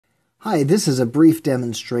Hi, this is a brief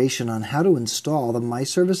demonstration on how to install the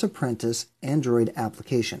myServiceApprentice Android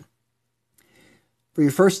application. For your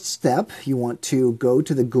first step, you want to go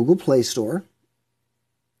to the Google Play Store.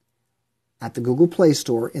 At the Google Play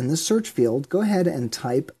Store, in the search field, go ahead and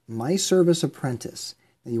type myServiceApprentice.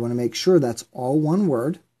 Now you want to make sure that's all one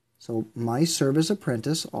word. So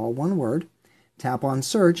myServiceApprentice, all one word. Tap on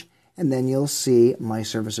search, and then you'll see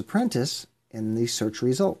myServiceApprentice in the search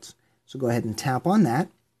results. So go ahead and tap on that.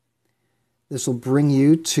 This will bring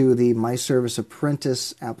you to the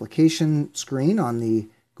myServiceApprentice application screen on the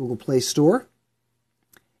Google Play Store.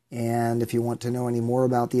 And if you want to know any more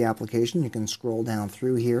about the application, you can scroll down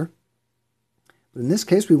through here. But in this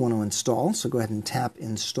case, we want to install, so go ahead and tap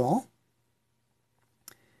Install.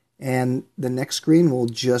 And the next screen will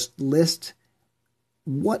just list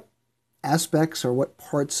what aspects or what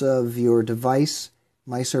parts of your device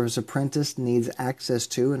myServiceApprentice needs access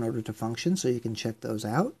to in order to function, so you can check those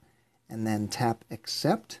out. And then tap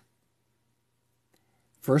Accept.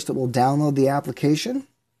 First, it will download the application,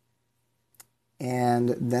 and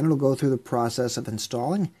then it'll go through the process of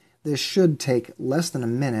installing. This should take less than a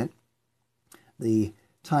minute. The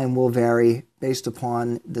time will vary based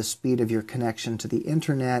upon the speed of your connection to the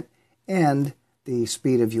internet and the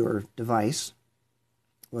speed of your device.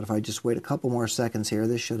 But if I just wait a couple more seconds here,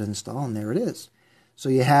 this should install, and there it is. So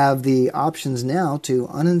you have the options now to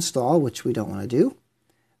uninstall, which we don't want to do.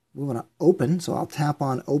 We want to open, so I'll tap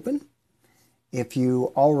on Open. If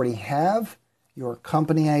you already have your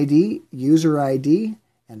company ID, user ID,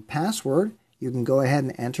 and password, you can go ahead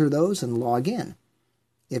and enter those and log in.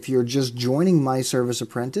 If you're just joining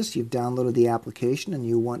myServiceApprentice, you've downloaded the application and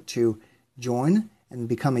you want to join and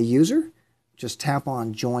become a user, just tap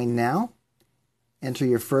on Join Now. Enter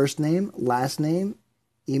your first name, last name,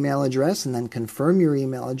 email address, and then confirm your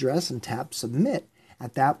email address and tap Submit.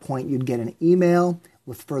 At that point, you'd get an email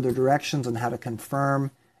with further directions on how to confirm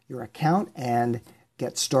your account and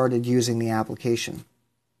get started using the application.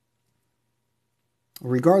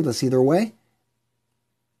 Regardless, either way,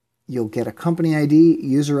 you'll get a company ID,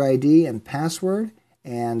 user ID, and password,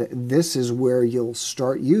 and this is where you'll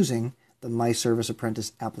start using the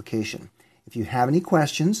myServiceApprentice application. If you have any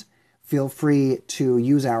questions, feel free to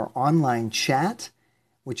use our online chat,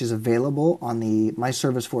 which is available on the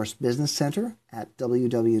MyServiceForce Business Center at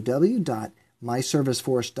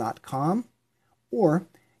www.myserviceforce.com, or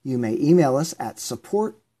you may email us at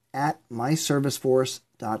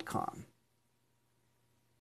support@myserviceforce.com.